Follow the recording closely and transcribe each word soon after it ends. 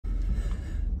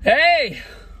Hey,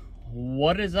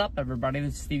 what is up, everybody?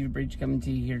 This is Stevie Breach coming to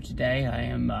you here today. I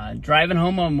am driving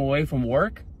home on my way from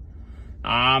work.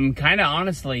 Kind of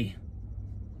honestly,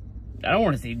 I don't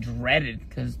want to say dreaded,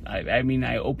 because I mean,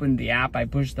 I opened the app, I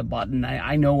pushed the button.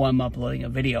 I know I'm uploading a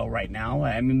video right now.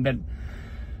 But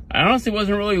I honestly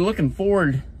wasn't really looking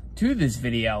forward to this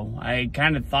video. I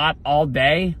kind of thought all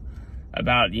day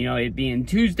about, it being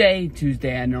Tuesday.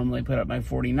 Tuesday, I normally put up my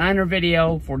 49er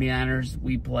video. 49ers,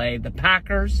 we play the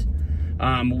Packers.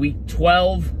 Week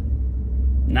 12,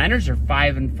 Niners are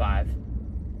 5-5.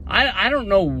 I don't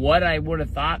know what I would have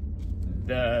thought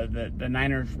the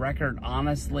Niners record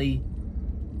honestly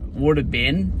would have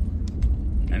been.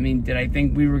 I mean, did I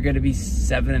think we were going to be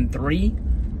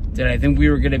 7-3? Did I think we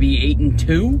were going to be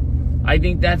 8-2? I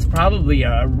think that's probably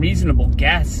a reasonable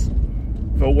guess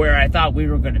for where I thought we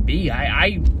were going to be.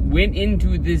 I went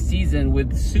into this season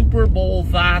with Super Bowl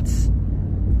thoughts,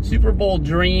 Super Bowl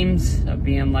dreams of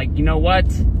being like, you know what?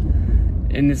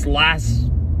 In this last,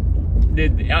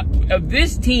 of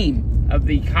this team, of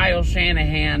the Kyle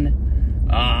Shanahan,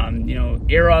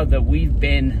 era that we've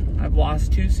been, I've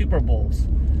lost 2 Super Bowls.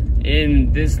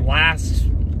 In this last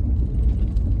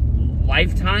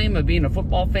lifetime of being a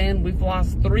football fan, we've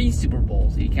lost 3 Super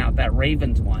Bowls. You count that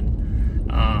Ravens one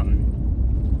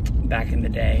back in the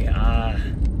day.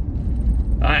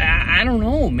 I don't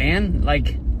know, man.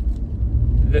 Like,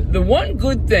 the one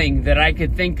good thing that I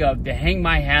could think of to hang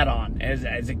my hat on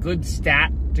as a good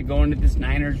stat to go into this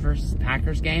Niners versus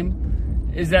Packers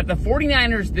game is that the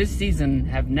 49ers this season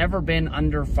have never been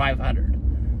under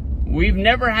 500. We've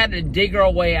never had to dig our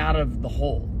way out of the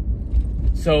hole.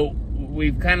 So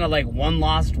we've kind of like one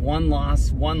loss, the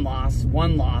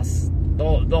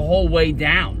whole way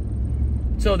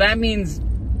down. So that means,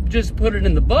 just put it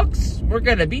in the books, we're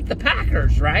going to beat the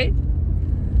Packers, right?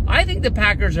 I think the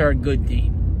Packers are a good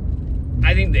team.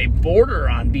 I think they border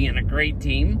on being a great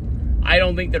team. I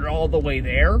don't think they're all the way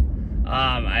there.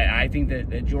 I think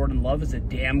that Jordan Love is a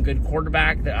damn good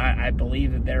quarterback. I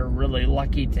believe that they're really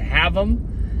lucky to have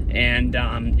him. And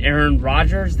Aaron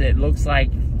Rodgers, that looks like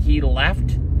he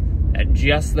left at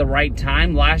just the right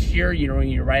time. Last year,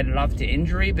 you write it off to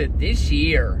injury, but this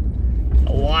year,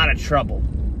 a lot of trouble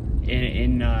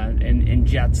in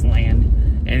Jets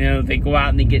land. And they go out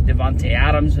and they get Devontae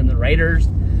Adams from the Raiders.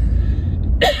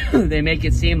 They make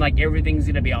it seem like everything's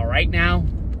going to be all right now,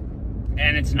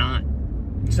 and it's not.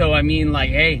 So, I mean,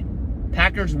 like, hey,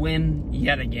 Packers win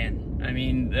yet again. I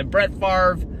mean, Brett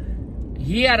Favre,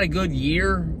 he had a good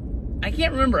year. I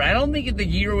can't remember. I don't think the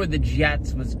year with the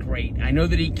Jets was great. I know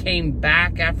that he came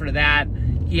back after that.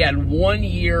 He had 1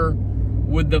 year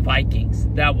with the Vikings.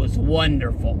 That was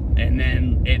wonderful. And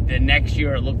then the next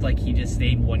year, it looked like he just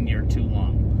stayed 1 year too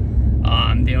long.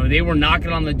 They were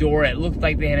knocking on the door. It looked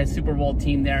like they had a Super Bowl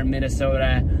team there in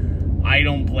Minnesota. I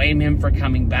don't blame him for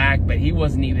coming back, but he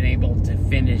wasn't even able to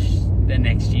finish the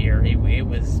next year. It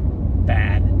was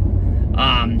bad.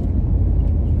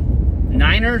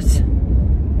 Niners,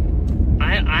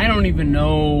 I don't even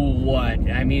know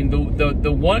what. I mean,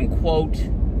 the one quote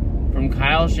from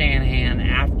Kyle Shanahan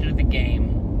after the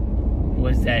game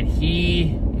was that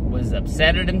he was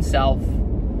upset at himself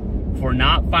for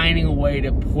not finding a way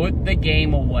to put the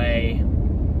game away.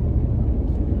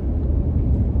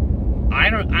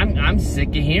 I'm sick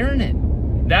of hearing it.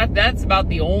 That's about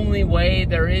the only way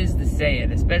there is to say it,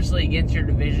 especially against your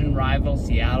division rival,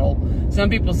 Seattle. Some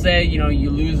people say, you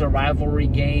lose a rivalry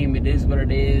game, it is what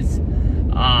it is.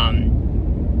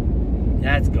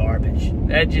 That's garbage.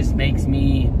 That just makes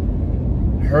me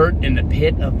hurt in the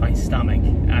pit of my stomach.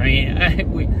 I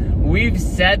mean, we've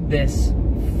said this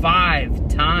 5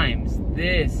 times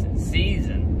this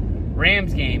season.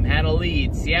 Rams game had a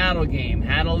lead. Seattle game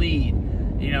had a lead.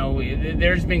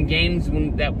 There's been games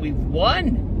that we've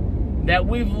won, that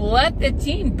we've let the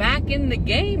team back in the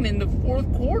game in the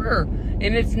 4th quarter.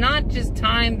 And it's not just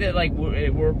time that, like,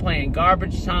 we're playing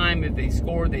garbage time. If they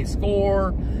score, they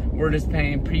score. We're just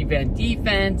playing prevent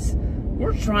defense.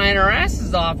 We're trying our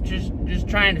asses off, just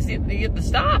trying to see if they get the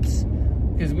stops,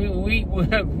 because we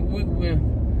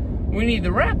need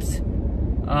the reps.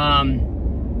 I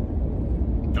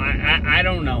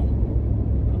don't know.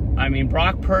 I mean,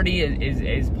 Brock Purdy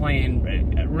is playing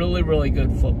really, really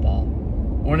good football.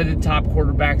 One of the top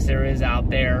quarterbacks there is out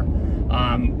there.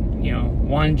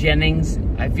 Juan Jennings,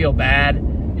 I feel bad.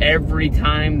 Every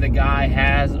time the guy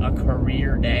has a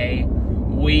career day,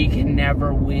 we can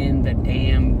never win the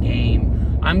damn game.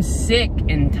 I'm sick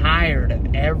and tired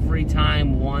of every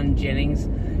time Juan Jennings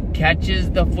catches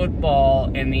the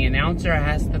football and the announcer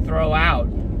has to throw out.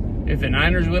 If the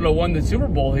Niners would have won the Super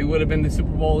Bowl, he would have been the Super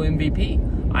Bowl MVP.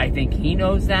 I think he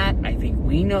knows that. I think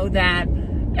we know that.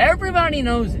 Everybody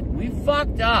knows it. We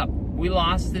fucked up. We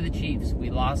lost to the Chiefs. We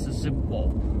lost the Super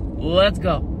Bowl. Let's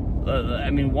go.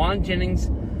 I mean, Juan Jennings,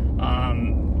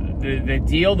 the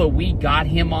deal that we got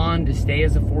him on to stay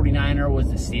as a 49er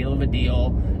was a steal of a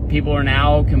deal. People are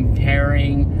now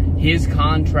comparing his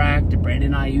contract to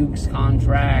Brandon Ayuk's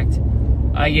contract.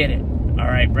 I get it. All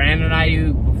right, Brandon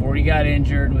Ayuk, before he got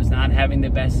injured, was not having the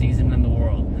best season in the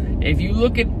world. If you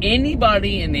look at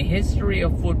anybody in the history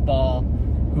of football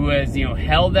who has,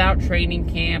 held out training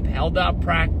camp, held out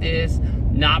practice,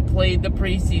 not played the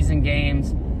preseason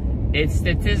games, it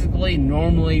statistically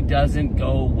normally doesn't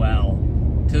go well.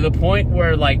 To the point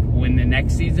where, like, when the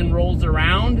next season rolls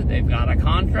around, they've got a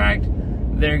contract,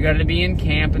 they're going to be in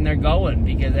camp and they're going.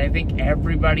 Because I think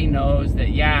everybody knows that,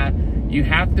 yeah, you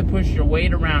have to push your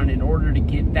weight around in order to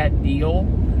get that deal,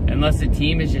 unless the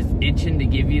team is just itching to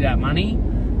give you that money.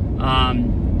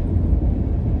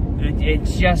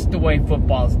 It's just the way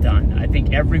football's done. I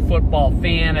think every football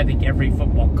fan, I think every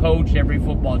football coach, every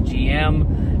football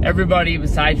GM, everybody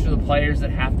besides for the players that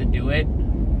have to do it,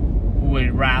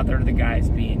 would rather the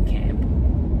guys be in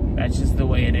camp. That's just the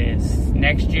way it is.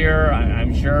 Next year,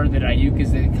 I'm sure that Ayuk is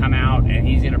going to come out and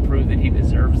he's going to prove that he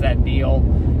deserves that deal,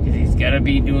 because he's going to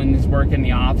be doing this work in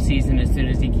the off season as soon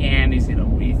as he can. He's going to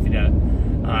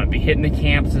be hitting the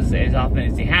camps as often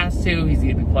as he has to. He's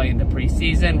going to be playing the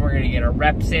preseason. We're going to get our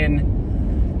reps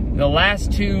in. The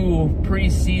last two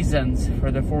preseasons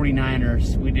for the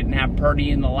 49ers, we didn't have Purdy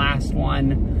in the last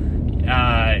one,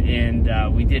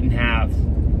 and we didn't have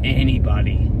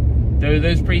anybody.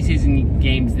 Those preseason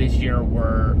games this year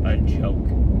were a joke.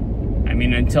 I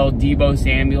mean, until Deebo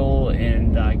Samuel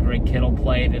and Greg Kittle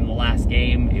played in the last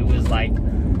game, it was like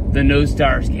the no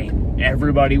stars game.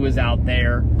 Everybody was out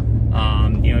there,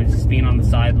 just being on the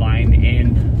sideline.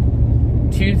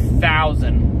 In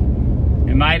 2000,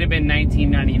 it might have been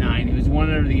 1999, it was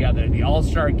one or the other. The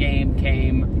All-Star game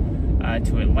came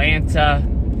to Atlanta.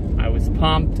 I was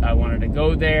pumped. I wanted to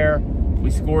go there. We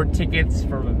scored tickets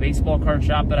from a baseball card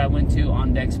shop that I went to,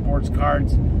 On Deck Sports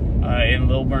Cards, in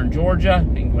Lilburn, Georgia,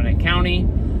 in Gwinnett County.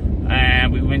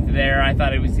 And we went there. I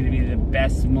thought it was going to be the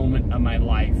best moment of my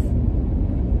life.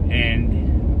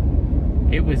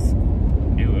 And it was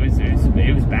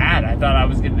bad. I thought I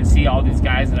was going to see all these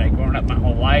guys that I'd grown up my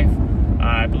whole life.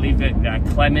 I believe that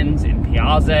Clemens and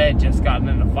Piazza had just gotten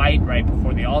in a fight right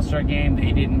before the All-Star game.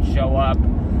 They didn't show up.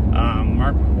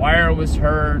 Mark McGwire was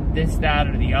hurt, this, that,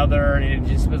 or the other, and it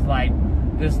just was like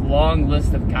this long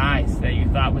list of guys that you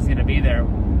thought was going to be there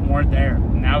weren't there.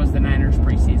 And that was the Niners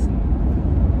preseason.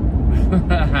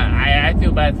 I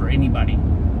feel bad for anybody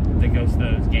that goes to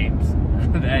those games.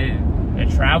 that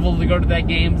travel to go to that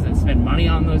games, that spend money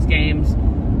on those games.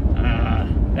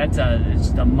 It's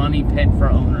just a money pit for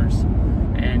owners.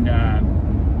 And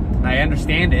I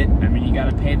understand it. I mean, you got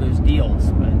to pay those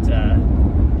deals, but I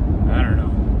don't know.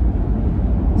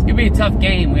 It's going to be a tough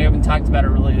game. We haven't talked about it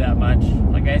really that much.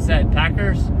 Like I said,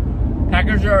 Packers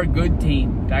are a good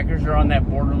team. Packers are on that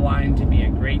borderline to be a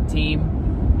great team.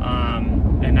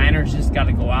 The Niners just got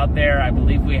to go out there. I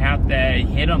believe we have to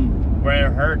hit them where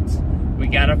it hurts. We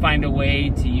got to find a way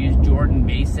to use Jordan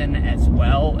Mason as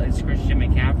well as Christian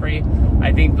McCaffrey.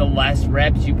 I think the less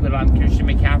reps you put on Christian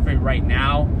McCaffrey right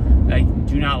now,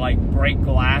 do not break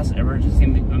glass, emergency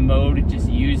mode, just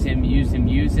use him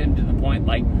to the point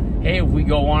hey, if we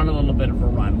go on a little bit of a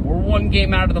run, we're one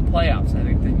game out of the playoffs. I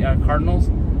think the Cardinals,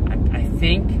 I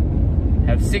think,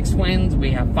 have 6 wins.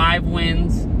 We have 5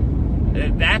 wins.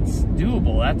 That's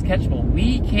doable. That's catchable.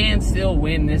 We can still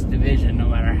win this division no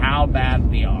matter how bad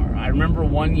we are. I remember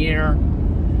one year,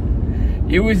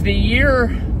 it was the year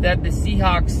that the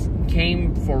Seahawks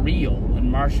came for real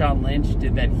when Marshawn Lynch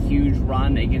did that huge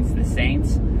run against the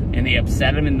Saints and they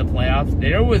upset him in the playoffs.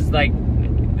 There was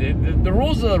the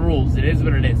rules are the rules. It is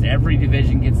what it is. Every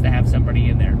division gets to have somebody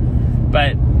in there.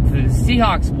 But the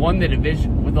Seahawks won the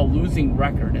division with a losing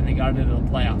record, and they got into the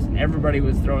playoffs, and everybody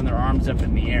was throwing their arms up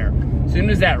in the air. As soon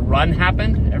as that run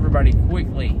happened, everybody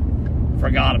quickly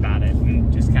forgot about it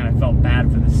and just kind of felt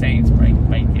bad for the Saints by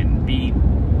getting beat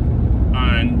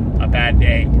on a bad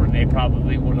day where they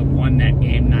probably would have won that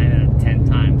game 9 out of 10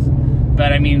 times.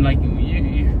 But I mean,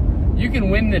 you can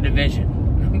win the division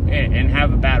and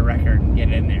have a bad record and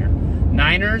get in there.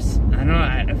 Niners,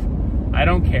 I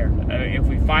don't care. If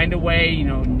we find a way,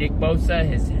 Nick Bosa,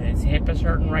 his hip is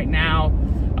hurting right now.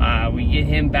 We get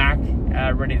him back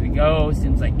ready to go.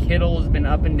 Seems like Kittle has been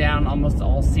up and down almost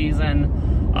all season.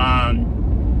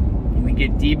 We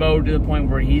get Deebo to the point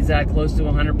where he's at close to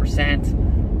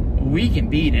 100%. We can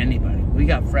beat anybody. We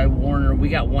got Fred Warner. We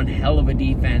got one hell of a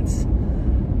defense.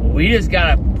 We just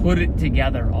got to put it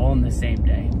together all in the same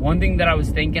day. One thing that I was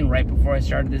thinking right before I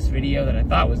started this video that I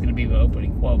thought was going to be the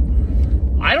opening quote.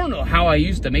 I don't know how I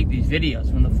used to make these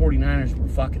videos when the 49ers were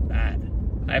fucking bad.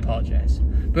 I apologize.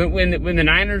 But when the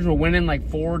Niners were winning like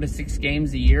 4 to 6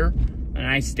 games a year, and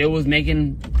I still was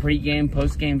making pre-game,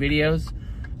 post-game videos,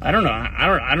 I don't know.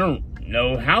 I don't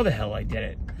know how the hell I did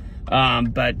it.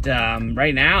 But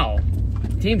right now,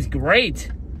 the team's great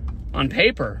on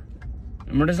paper,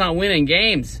 and we're just not winning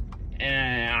games.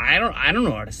 And I don't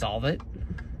know how to solve it.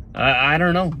 I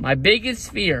don't know. My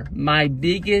biggest fear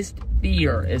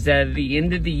is that at the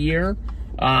end of the year,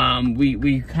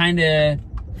 we kind of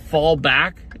fall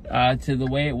back to the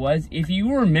way it was. If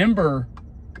you remember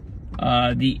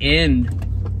the end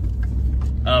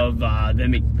of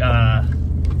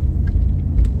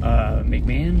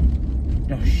McMahon.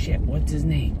 No shit, what's his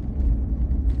name?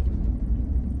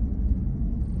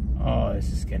 Oh,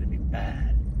 this is gonna be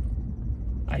bad.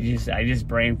 I just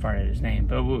brain farted his name.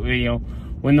 But you know,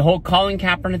 when the whole Colin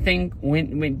Kaepernick thing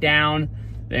went down,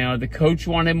 you know, the coach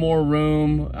wanted more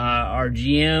room. Our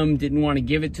GM didn't want to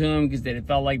give it to him because they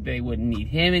felt like they wouldn't need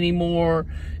him anymore.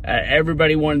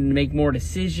 Everybody wanted to make more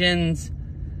decisions.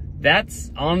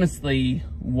 That's honestly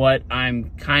what I'm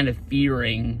kind of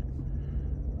fearing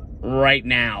right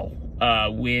now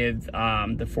with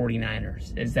the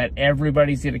 49ers, is that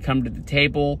everybody's going to come to the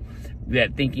table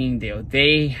that thinking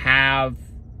they have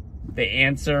the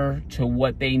answer to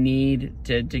what they need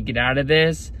to get out of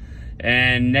this.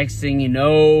 And next thing you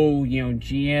know,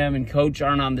 GM and coach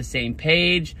aren't on the same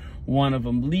page. One of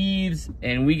them leaves,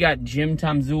 and we got Jim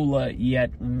Tomsula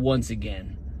yet once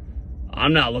again.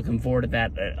 I'm not looking forward to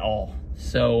that at all.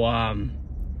 So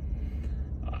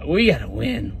we gotta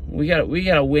win. We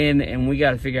gotta win, and we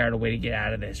gotta figure out a way to get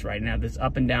out of this right now. This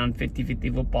up and down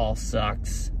 50-50 football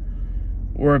sucks.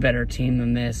 We're a better team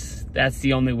than this. That's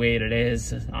the only way it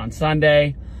is. On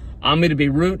Sunday, I'm gonna be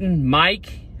rooting.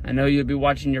 Mike, I know you'll be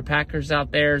watching your Packers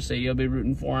out there, so you'll be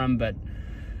rooting for them, but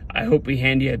I hope we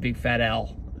hand you a big fat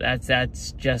L.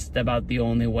 That's just about the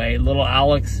only way. Little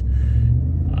Alex,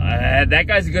 that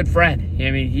guy's a good friend. I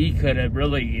mean, he could have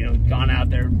really, gone out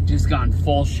there, just gone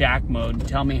full Shaq mode and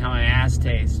tell me how my ass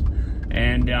tastes.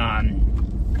 And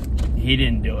he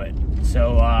didn't do it.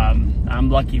 So I'm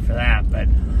lucky for that. But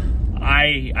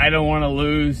I don't want to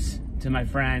lose to my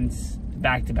friends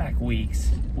back-to-back weeks.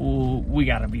 We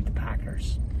got to beat the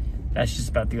Packers. That's just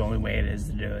about the only way it is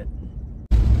to do it.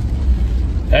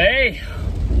 Hey,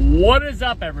 what is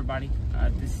up, everybody?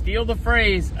 To steal the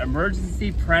phrase,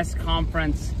 emergency press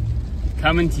conference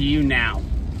coming to you now.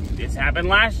 This happened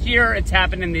last year. It's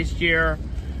happening this year.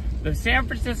 The San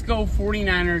Francisco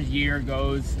 49ers year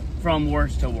goes from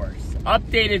worst to worst.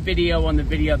 Updated video on the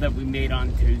video that we made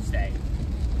on Tuesday.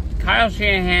 Kyle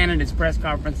Shanahan in his press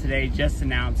conference today just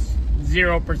announced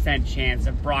 0% chance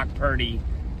of Brock Purdy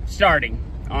starting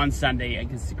on Sunday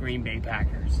against the Green Bay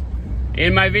Packers.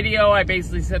 In my video, I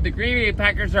basically said the Green Bay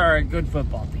Packers are a good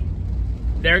football team.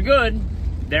 They're good.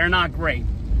 They're not great.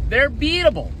 They're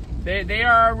beatable. They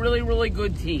are a really, really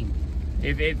good team.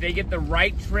 If they get the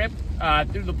right trip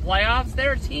through the playoffs,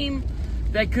 they're a team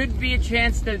that could be a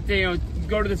chance to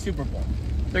go to the Super Bowl.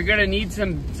 They're going to need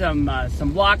some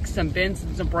blocks, some bends,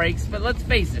 and some breaks. But let's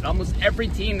face it, almost every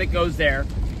team that goes there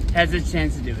has a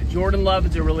chance to do it. Jordan Love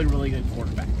is a really, really good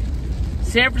quarterback.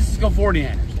 San Francisco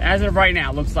 49ers, as of right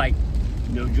now, looks like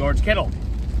no George Kittle,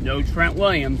 no Trent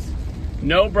Williams,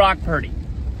 no Brock Purdy.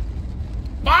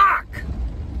 Fuck!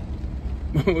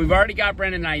 We've already got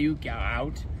Brandon Ayuk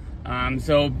out.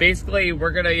 So basically,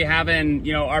 we're going to be having,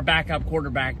 our backup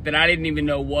quarterback that I didn't even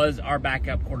know was our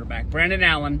backup quarterback, Brandon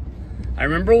Allen. I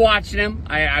remember watching him.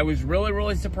 I was really,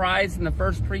 really surprised in the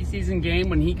first preseason game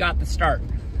when he got the start.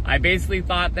 I basically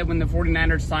thought that when the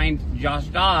 49ers signed Josh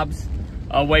Dobbs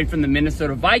away from the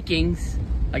Minnesota Vikings,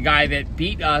 a guy that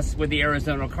beat us with the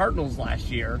Arizona Cardinals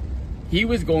last year, he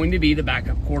was going to be the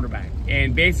backup quarterback.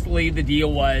 And basically the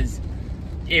deal was,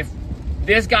 if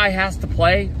this guy has to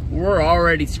play, we're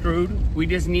already screwed. We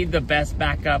just need the best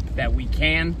backup that we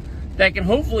can, that can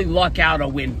hopefully luck out a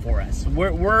win for us.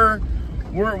 We're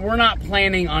not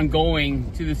planning on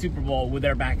going to the Super Bowl with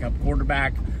our backup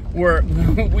quarterback.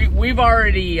 We've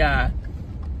already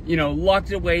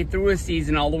lucked away through a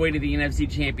season all the way to the NFC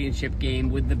Championship game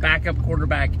with the backup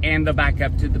quarterback and the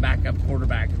backup to the backup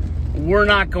quarterback. We're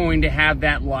not going to have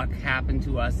that luck happen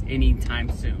to us anytime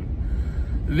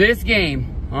soon. This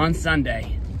game on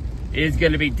Sunday is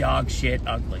going to be dog shit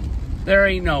ugly. There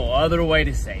ain't no other way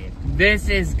to say it. This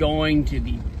is going to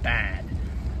be bad.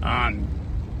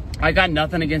 I got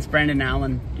nothing against Brandon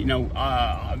Allen.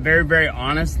 Very, very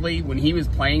honestly, when he was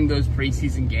playing those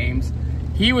preseason games,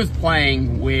 he was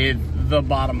playing with the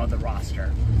bottom of the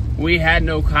roster. We had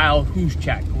no Kyle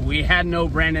Juszczyk. We had no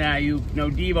Brandon Ayuk,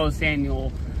 no Deebo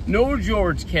Samuel, no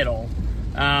George Kittle,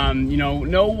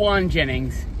 no Juan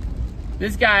Jennings.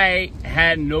 This guy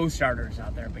had no starters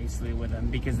out there basically with him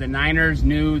because the Niners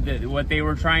knew that what they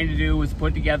were trying to do was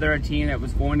put together a team that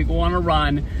was going to go on a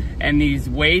run, and these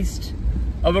waste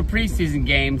of a preseason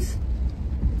games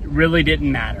really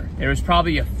didn't matter. There was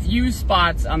probably a few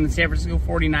spots on the San Francisco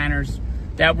 49ers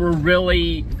that were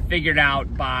really figured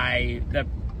out by the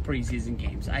preseason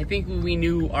games. I think we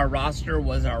knew our roster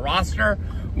was our roster.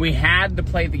 We had to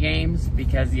play the games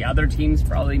because the other teams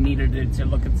probably needed to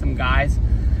look at some guys.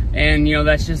 And,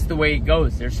 that's just the way it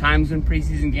goes. There's times when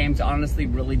preseason games honestly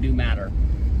really do matter.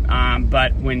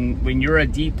 But when you're a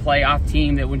deep playoff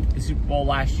team that went to the Super Bowl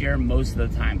last year, most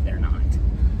of the time they're not.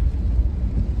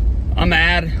 I'm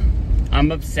mad.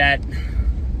 I'm upset.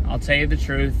 I'll tell you the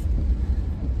truth.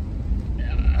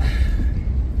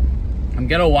 I'm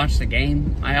going to watch the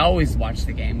game. I always watch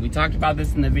the game. We talked about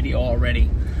this in the video already.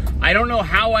 I don't know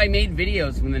how I made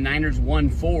videos when the Niners won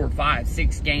 4, 5,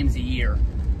 6 games a year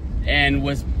and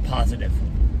was positive.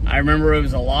 I remember it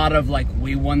was a lot of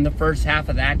we won the first half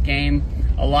of that game,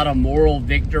 a lot of moral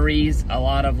victories, a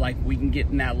lot of we can get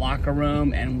in that locker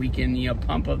room and we can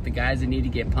pump up the guys that need to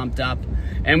get pumped up,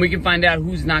 and we can find out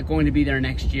who's not going to be there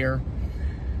next year.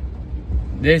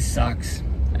 This sucks.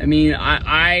 I mean,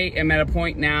 I am at a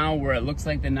point now where it looks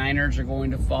like the Niners are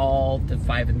going to fall to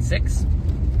 5-6.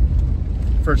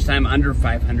 First time under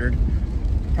 500.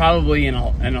 Probably in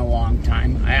a long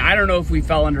time. I don't know if we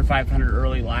fell under 500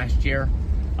 early last year.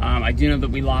 I do know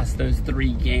that we lost those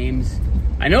 3 games.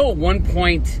 I know at one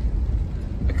point,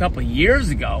 a couple of years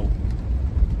ago,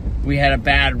 we had a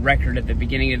bad record at the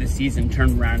beginning of the season,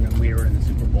 turned around and we were in the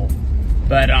Super Bowl.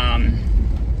 But, I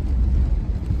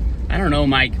don't know,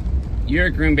 Mike. You're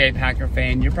a Green Bay Packer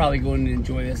fan. You're probably going to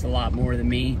enjoy this a lot more than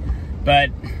me. But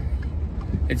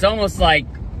it's almost like,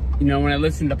 when I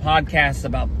listen to podcasts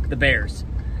about the Bears,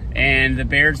 and the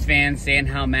Bears fans saying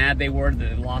how mad they were that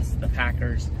they lost to the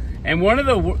Packers. And one of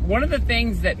the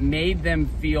things that made them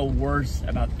feel worse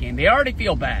about the game, they already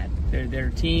feel bad. Their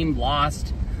team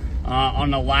lost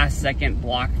on a last-second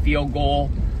blocked field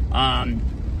goal,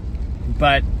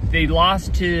 but they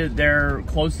lost to their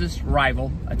closest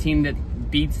rival, a team that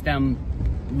beats them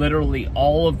literally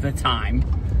all of the time.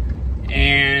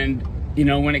 And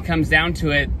when it comes down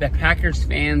to it, the Packers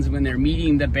fans, when they're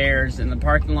meeting the Bears in the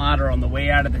parking lot or on the way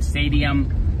out of the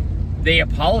stadium, they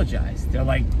apologize. They're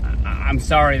like, I'm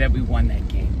sorry that we won that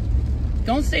game.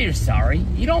 Don't say you're sorry.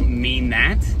 You don't mean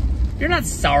that. You're not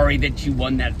sorry that you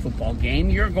won that football game.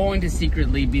 You're going to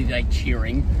secretly be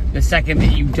cheering the second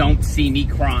that you don't see me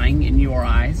crying in your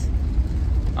eyes.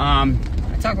 I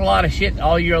talked a lot of shit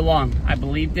all year long. I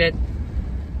believed it.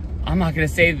 I'm not going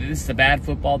to say that this is a bad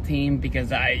football team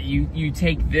because you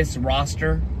take this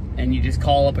roster and you just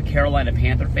call up a Carolina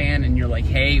Panther fan and you're like,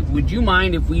 hey, would you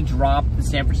mind if we drop the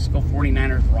San Francisco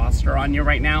 49ers roster on you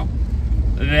right now?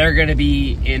 They're going to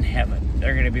be in heaven.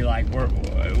 They're going to be like, we're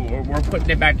putting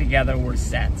it back together. We're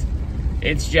set.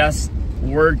 It's just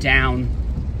we're down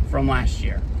from last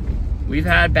year. We've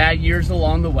had bad years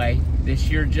along the way. This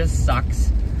year just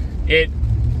sucks. It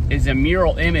is a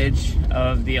mural image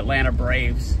of the Atlanta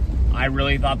Braves. I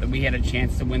really thought that we had a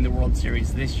chance to win the World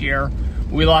Series this year.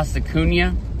 We lost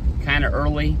Acuna kind of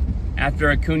early.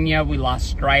 After Acuna, we lost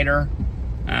Strider.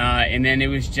 And then it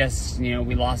was just,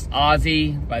 we lost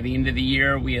Ozzie. By the end of the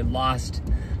year, we had lost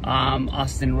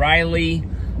Austin Riley.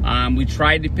 We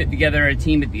tried to put together a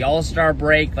team at the All-Star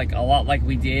break, a lot like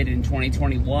we did in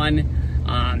 2021.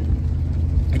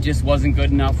 It just wasn't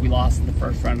good enough. We lost in the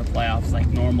first round of playoffs like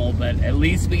normal, but at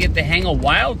least we get to hang a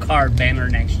wild card banner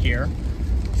next year.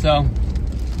 So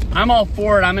I'm all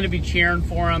for it. I'm going to be cheering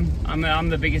for them. I'm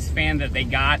the biggest fan that they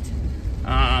got.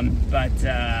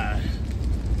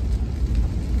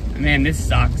 Man, this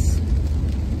sucks.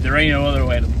 There ain't no other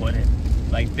way to put it.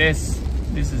 This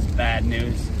is bad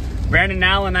news. Brandon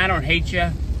Allen, I don't hate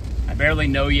you. I barely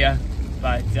know you.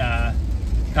 But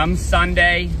come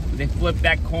Sunday, they flip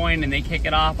that coin and they kick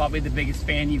it off. I'll be the biggest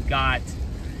fan you've got.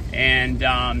 And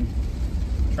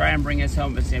try and bring us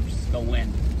home a San Francisco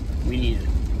win. We need it.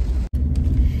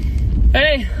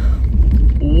 Hey,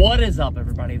 what is up,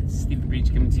 everybody? This is Steve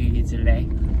Breach coming to you today.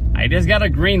 I just got a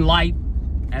green light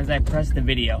as I pressed the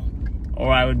video, or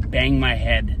I would bang my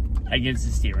head against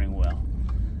the steering wheel.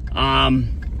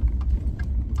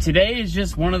 Today is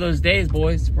just one of those days,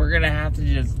 boys. We're gonna have to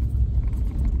just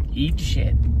eat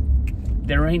shit.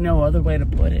 There ain't no other way to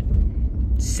put it.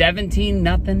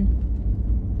 17-0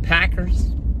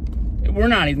 Packers. We're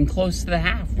not even close to the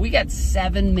half. We got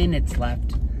 7 minutes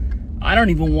left. I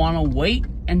don't even want to wait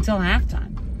until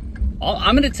halftime.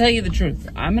 I'm going to tell you the truth.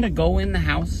 I'm going to go in the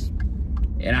house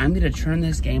and I'm going to turn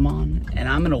this game on and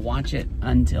I'm going to watch it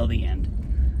until the end.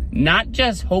 Not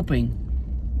just hoping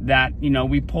that, you know,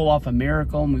 we pull off a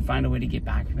miracle and we find a way to get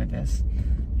back into this.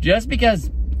 Just because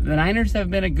the Niners have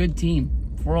been a good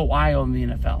team for a while in the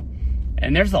NFL.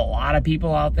 And there's a lot of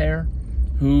people out there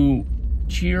who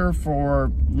cheer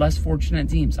for less fortunate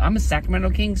teams. I'm a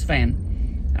Sacramento Kings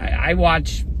fan. I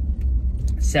watch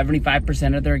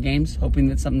 75% of their games, hoping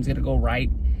that something's going to go right.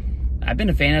 I've been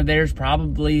a fan of theirs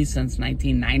probably since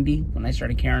 1990 when I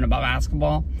started caring about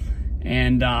basketball.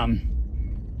 And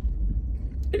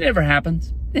it never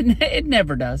happens. It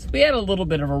never does. We had a little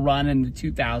bit of a run in the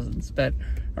 2000s, but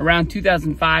around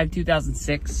 2005,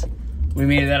 2006, we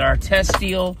made that our test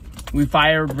deal. We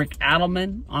fired Rick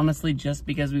Adelman, honestly, just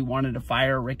because we wanted to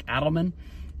fire Rick Adelman.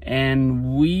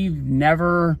 And we've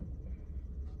never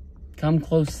come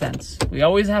close since. We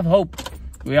always have hope.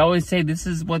 We always say this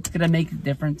is what's going to make the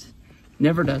difference.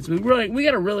 Never does. We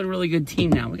got a really, really good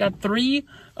team now. We got 3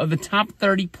 of the top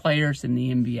 30 players in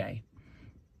the NBA.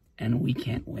 And we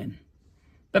can't win.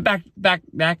 But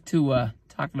back to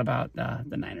talking about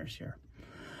the Niners here.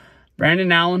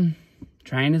 Brandon Allen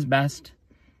trying his best.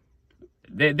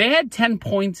 They had 10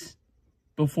 points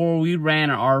before we ran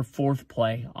our 4th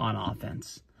play on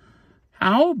offense.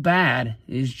 How bad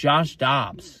is Josh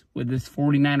Dobbs with this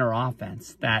 49er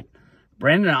offense that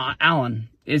Brandon Allen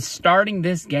is starting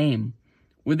this game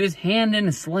with his hand in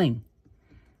a sling?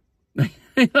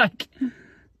 Like,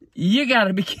 you got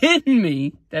to be kidding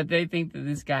me that they think that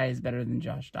this guy is better than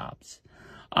Josh Dobbs.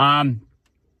 I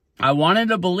wanted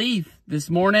to believe this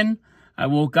morning. I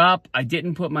woke up. I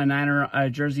didn't put my Niner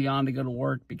jersey on to go to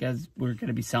work because we're going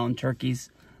to be selling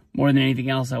turkeys. More than anything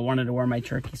else, I wanted to wear my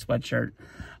turkey sweatshirt.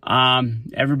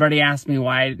 Everybody asked me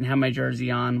why I didn't have my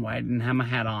jersey on, why I didn't have my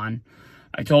hat on.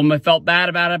 I told them I felt bad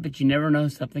about it, but you never know,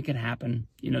 something could happen.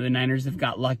 You know, the Niners have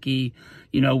got lucky.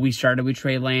 You know, we started with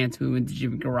Trey Lance, we went to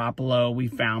Jimmy Garoppolo, we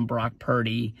found Brock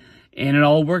Purdy, and it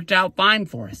all worked out fine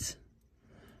for us.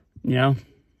 You know,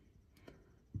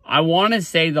 I want to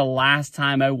say the last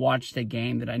time I watched a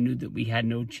game that I knew that we had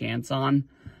no chance on,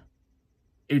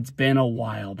 it's been a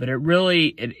while, but it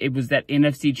was that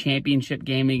NFC Championship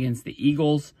game against the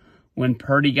Eagles when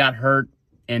Purdy got hurt,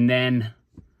 and then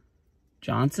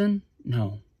Johnson?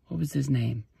 No, what was his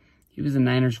name? He was a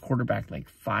Niners quarterback like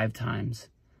 5 times.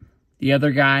 The other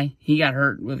guy, he got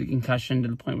hurt with a concussion to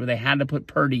the point where they had to put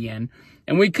Purdy in,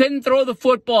 and we couldn't throw the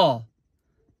football.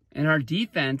 And our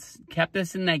defense kept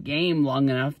us in that game long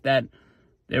enough that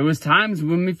there was times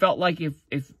when we felt like if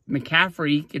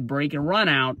McCaffrey could break a run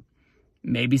out,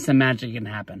 maybe some magic can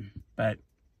happen. But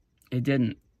it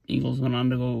didn't. Eagles went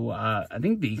on to go, I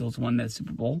think the Eagles won that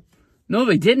Super Bowl. No,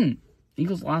 they didn't.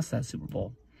 Eagles lost that Super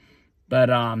Bowl. But,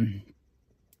 I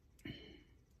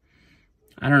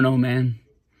don't know, man.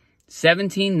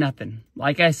 17-0.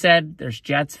 Like I said, there's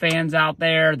Jets fans out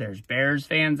there. There's Bears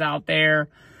fans out there.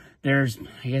 There's,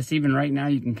 I guess even right now,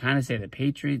 you can kind of say the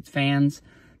Patriots fans,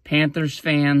 Panthers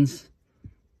fans.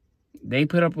 They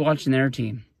put up watching their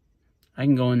team. I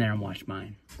can go in there and watch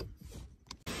mine.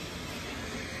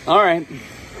 All right.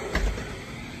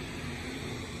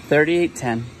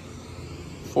 38-10.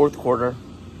 4th quarter.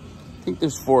 I think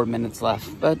there's 4 minutes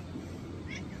left, but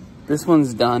this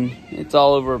one's done. It's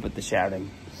all over but the shouting.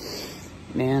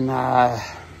 Man, I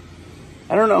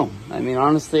don't know. I mean,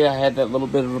 honestly, I had that little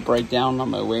bit of a breakdown on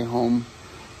my way home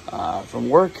from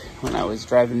work when I was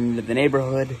driving into the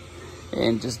neighborhood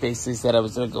and just basically said I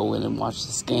was going to go in and watch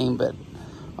this game, but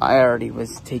I already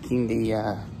was taking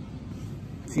the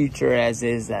future as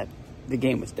is that the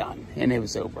game was done and it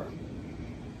was over.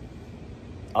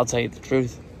 I'll tell you the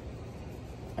truth.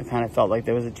 I kind of felt like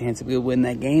there was a chance that we would win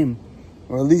that game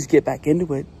or at least get back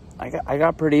into it. I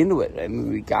got pretty into it. I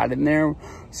mean, we got in there,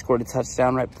 scored a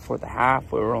touchdown right before the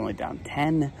half. We were only down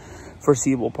 10.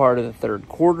 Foreseeable part of the 3rd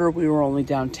quarter, we were only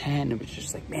down 10. It was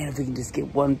just like, man, if we can just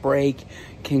get one break,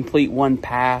 complete one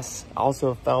pass.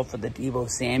 Also fell for the Deebo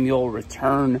Samuel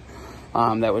return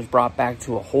that was brought back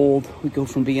to a hold. We go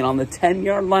from being on the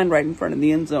 10-yard line right in front of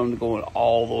the end zone to going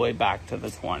all the way back to the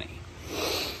 20.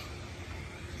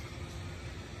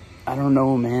 I don't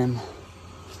know, man.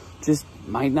 Just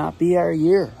might not be our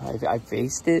year. I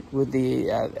faced it with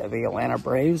the Atlanta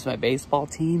Braves, my baseball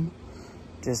team.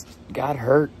 Just got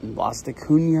hurt and lost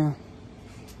Acuna.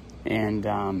 And,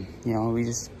 you know, we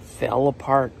just fell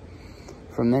apart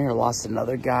from there. Lost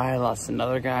another guy.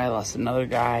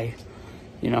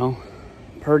 You know,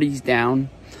 Purdy's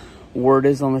down. Word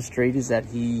is on the street is that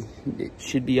he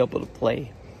should be able to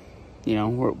play. You know,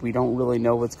 we don't really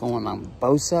know what's going on with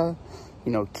Bosa.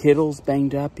 You know, Kittle's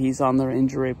banged up. He's on their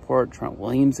injury report. Trent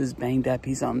Williams is banged up.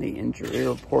 He's on the injury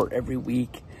report every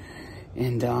week.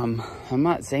 And I'm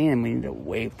not saying we need to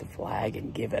wave the flag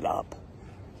and give it up.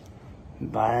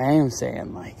 But I am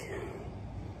saying, like,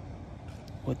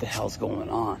 what the hell's going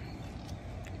on?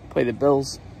 Play the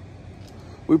Bills.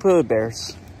 We play the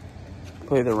Bears.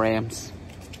 Play the Rams.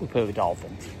 We play the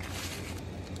Dolphins.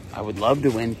 I would love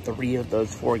to win 3 of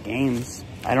those 4 games.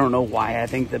 I don't know why I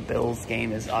think the Bills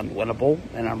game is unwinnable,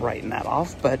 and I'm writing that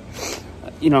off. But,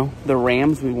 you know, the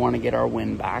Rams, we want to get our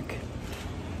win back.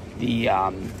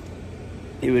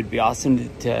 It would be awesome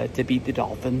to beat the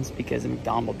Dolphins because of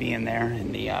McDonald being there,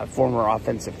 and the former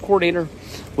offensive coordinator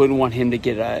wouldn't want him to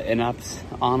get an ups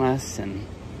on us, and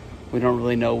we don't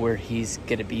really know where he's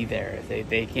going to be there. If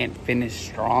they can't finish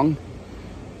strong,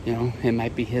 you know, it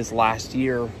might be his last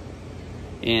year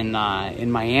in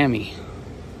Miami.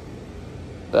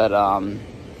 But I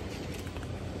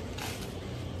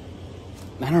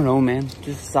don't know, man. It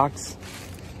just sucks.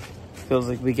 Feels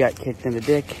like we got kicked in the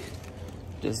dick.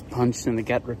 Just punched in the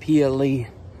gut repeatedly.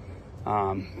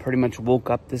 Pretty much woke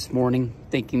up this morning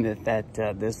thinking that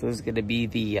this was going to be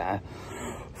the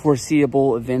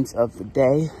foreseeable events of the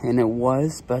day, and it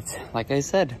was. But like I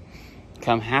said,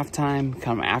 come halftime,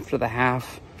 come after the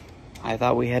half, I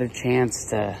thought we had a chance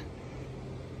to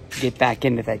get back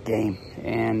into that game.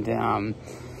 And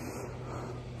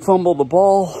fumbled the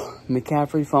ball.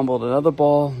 McCaffrey fumbled another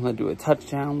ball, led to a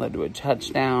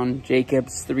touchdown.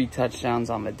 Jacobs, 3 touchdowns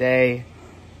on the day.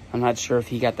 I'm not sure if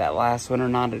he got that last one or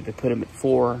not, to put him at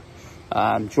 4.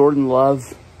 Jordan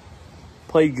Love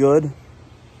played good.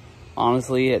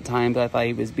 Honestly, at times I thought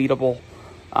he was beatable.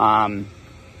 I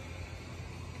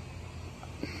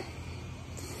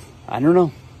don't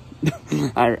know.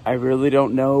 I really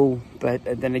don't know. But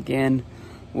then again,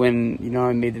 when, you know,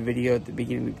 I made the video at the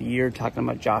beginning of the year talking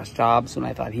about Josh Dobbs, when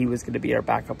I thought he was going to be our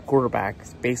backup quarterback,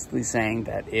 basically saying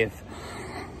that if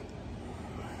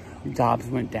Dobbs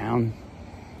went down,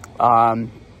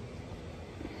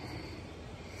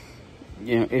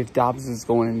 you know, if Dobbs is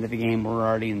going into the game, we're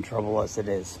already in trouble as it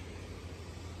is.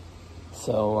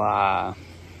 So, I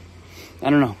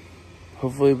don't know.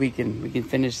 Hopefully we can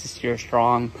finish this year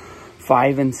strong.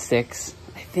 5-6.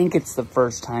 I think it's the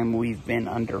first time we've been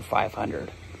under 500.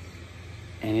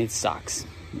 And it sucks.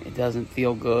 It doesn't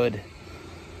feel good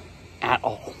at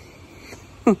all.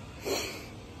 I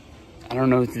don't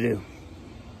know what to do.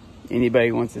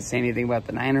 Anybody wants to say anything about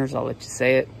the Niners, I'll let you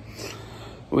say it.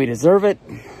 We deserve it.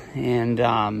 And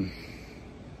I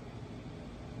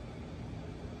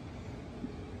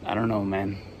don't know,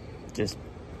 man. Just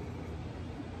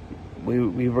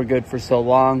we were good for so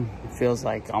long. It feels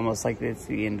like almost like it's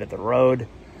the end of the road.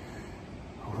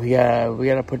 We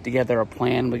gotta put together a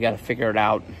plan. We gotta figure it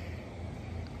out.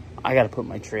 I gotta put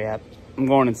my tree up. I'm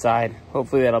going inside.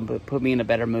 Hopefully that'll put me in a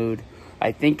better mood.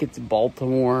 I think it's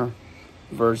Baltimore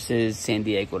versus San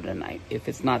Diego tonight. If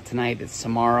it's not tonight, it's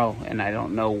tomorrow, and I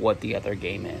don't know what the other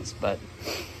game is. But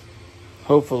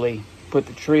hopefully, put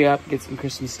the tree up, get some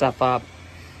Christmas stuff up.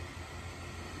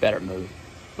 Better mood.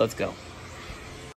 Let's go.